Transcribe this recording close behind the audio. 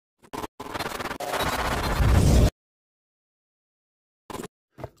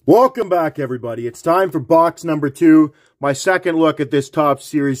Welcome back, everybody. It's time for box number 2, my second look at this Topps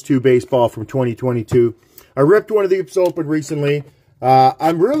Series 2 baseball from 2022. I ripped one of these open recently.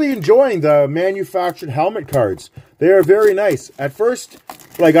 I'm really enjoying the manufactured helmet cards. They are very nice. At first,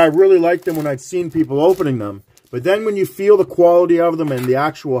 I really liked them when I'd seen people opening them. But then when you feel the quality of them and the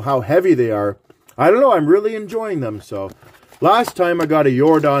actual how heavy they are, I don't know, I'm really enjoying them. So, last time I got a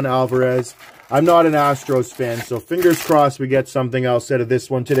Yordan Alvarez. I'm not an Astros fan, so fingers crossed we get something else out of this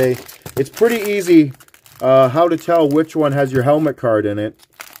one today. It's pretty easy how to tell which one has your helmet card in it.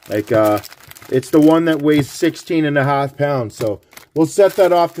 It's the one that weighs 16.5 pounds, so we'll set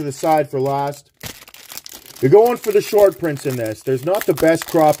that off to the side for last. You're going for the short prints in this. There's not the best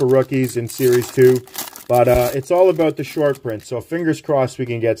crop of rookies in Series 2, but it's all about the short prints, so fingers crossed we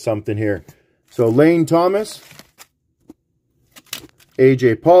can get something here. So Lane Thomas,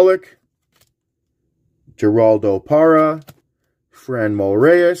 AJ Pollock, Geraldo Parra, Franmil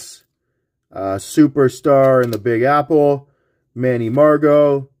Reyes, Superstar in the Big Apple, Manny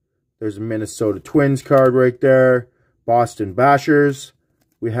Margot. There's a Minnesota Twins card right there. Boston Bashers.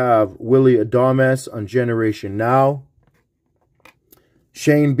 We have Willie Adames on Generation Now.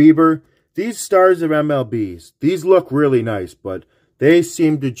 Shane Bieber. These stars of MLBs, these look really nice, but they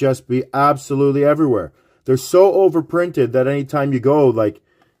seem to just be absolutely everywhere. They're so overprinted that anytime you go,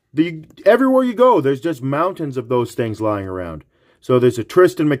 everywhere you go, there's just mountains of those things lying around. So there's a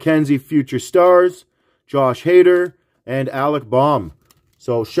Tristan McKenzie Future Stars, Josh Hader, and Alec Baum.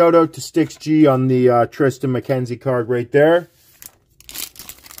 So shout out to Stix G on the Tristan McKenzie card right there.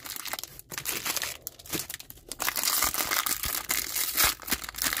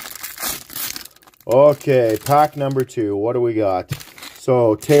 Okay, pack number 2. What do we got?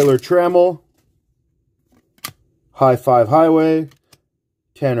 So Taylor Trammell, High Five Highway,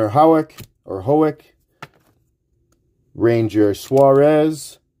 Tanner Howick, Ranger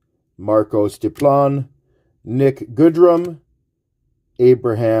Suarez, Marcos Diplan, Nick Goodrum,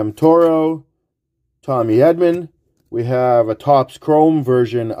 Abraham Toro, Tommy Edman. We have a Topps Chrome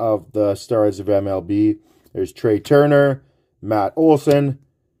version of the Stars of MLB. There's Trey Turner, Matt Olson,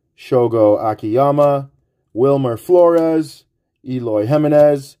 Shogo Akiyama, Wilmer Flores, Eloy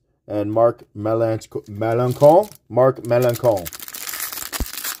Jimenez, and Mark Melancon.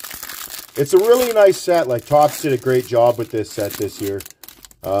 It's a really nice set. Topps did a great job with this set this year.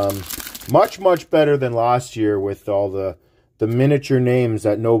 Much better than last year with all the miniature names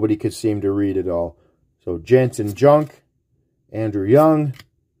that nobody could seem to read at all. So Jensen Junk, Andrew Young.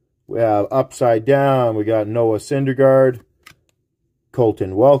 We have Upside Down. We got Noah Syndergaard,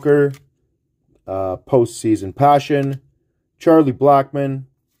 Colton Welker, Postseason Passion, Charlie Blackmon,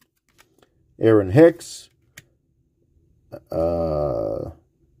 Aaron Hicks,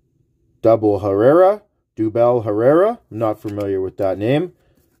 Dubel Herrera. I'm not familiar with that name.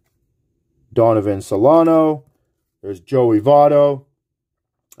 Donovan Solano. There's Joey Votto.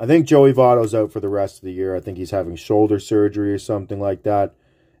 I think Joey Votto's out for the rest of the year. I think he's having shoulder surgery or something like that.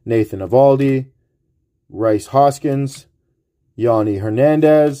 Nathan Eovaldi, Rice Hoskins, Yanni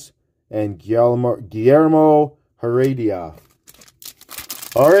Hernandez, and Guillermo Heredia.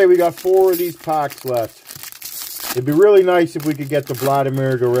 All right, we got 4 of these packs left. It'd be really nice if we could get the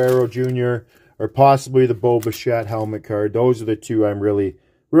Vladimir Guerrero Jr. or possibly the Bo Bichette helmet card. Those are the 2 I'm really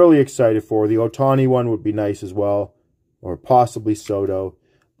excited for. The Ohtani one would be nice as well, or possibly Soto.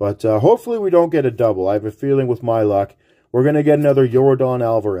 But hopefully we don't get a double. I have a feeling with my luck, we're going to get another Yordan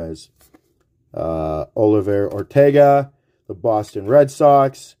Alvarez. Oliver Ortega, the Boston Red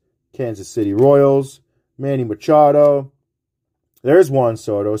Sox, Kansas City Royals, Manny Machado. There's Juan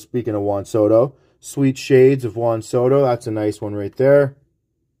Soto. Speaking of Juan Soto, Sweet Shades of Juan Soto. That's a nice one right there.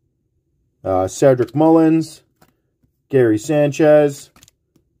 Cedric Mullins, Gary Sanchez,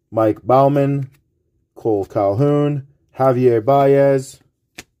 Mike Baumann, Cole Calhoun, Javier Baez.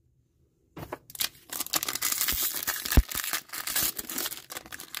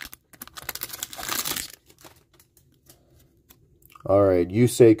 All right,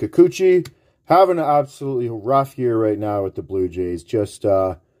 Yusei Kikuchi, having an absolutely rough year right now with the Blue Jays. Just,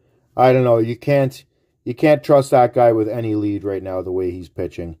 I don't know, you can't trust that guy with any lead right now the way he's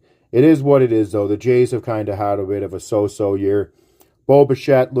pitching. It is what it is, though. The Jays have kind of had a bit of a so-so year. Bo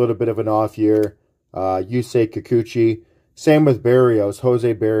Bichette, a little bit of an off year. Yusei Kikuchi. Same with Berrios.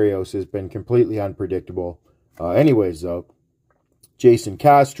 Jose Berrios has been completely unpredictable. Anyways, though, Jason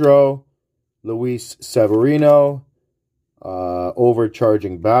Castro, Luis Severino,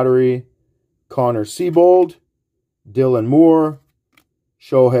 Overcharging Battery, Connor Siebold, Dylan Moore,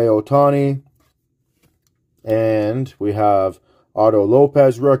 Shohei Ohtani, and we have Otto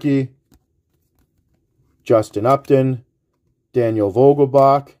Lopez rookie, Justin Upton, Daniel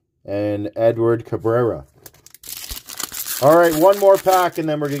Vogelbach, and Edward Cabrera. All right, one more pack, and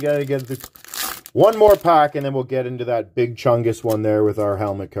then we're going to get one more pack, and then we'll get into that big chungus one there with our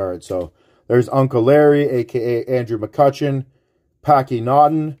helmet card. So there's Uncle Larry, a.k.a. Andrew McCutcheon, Packy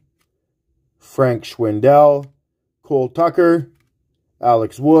Naughton, Frank Schwindel, Cole Tucker,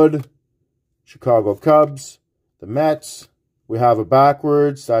 Alex Wood, Chicago Cubs, the Mets. We have a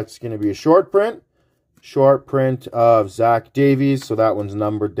backwards. That's going to be a short print. Short print of Zach Davies. So that one's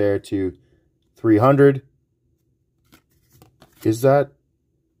numbered there to 300. Is that?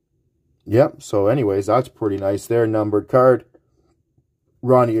 Yep. So anyways, that's pretty nice there. Numbered card.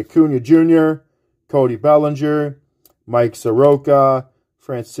 Ronnie Acuna Jr., Cody Bellinger, Mike Soroka,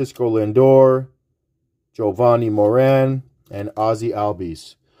 Francisco Lindor, Giovanni Moran, and Ozzy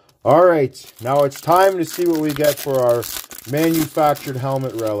Albies. All right, now it's time to see what we get for our manufactured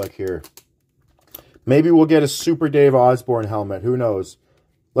helmet relic here. Maybe we'll get a Super Dave Osborne helmet. Who knows?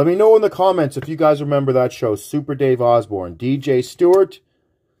 Let me know in the comments if you guys remember that show, Super Dave Osborne. DJ Stewart,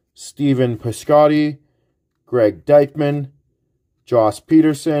 Steven Piscotty, Greg Dykman, Joss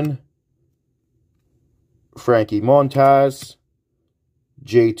Peterson, Frankie Montas,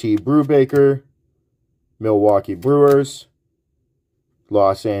 JT Brubaker, Milwaukee Brewers,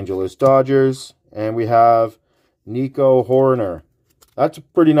 Los Angeles Dodgers, and we have Nico Horner. That's a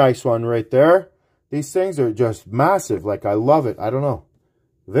pretty nice one right there. These things are just massive. Like, I love it. I don't know.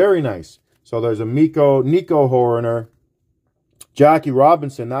 Very nice. So there's a Nico Horner. Jackie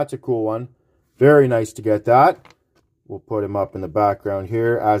Robinson, that's a cool one. Very nice to get that. We'll put him up in the background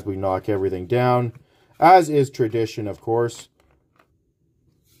here as we knock everything down. As is tradition, of course.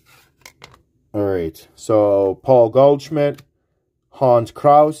 All right. So Paul Goldschmidt, Hans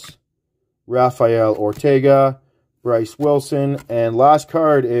Kraus, Rafael Ortega, Bryce Wilson, and last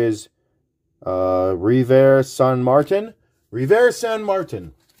card is River San Martin. River San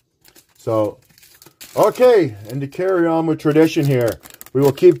Martin. So, okay, and to carry on with tradition here, we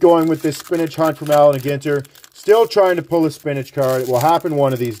will keep going with this spinach hunt from Alan and Ginter. Still trying to pull a spinach card. It will happen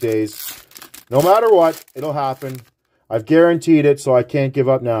one of these days. No matter what, it'll happen. I've guaranteed it, so I can't give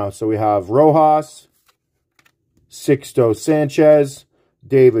up now. So we have Rojas, Sixto Sanchez,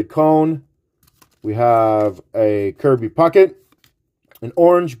 David Cone. We have a Kirby Puckett, an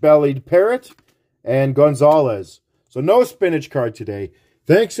orange-bellied parrot, and Gonzalez. So no spinach card today.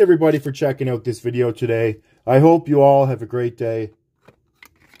 Thanks, everybody, for checking out this video today. I hope you all have a great day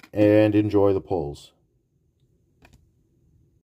and enjoy the pulls.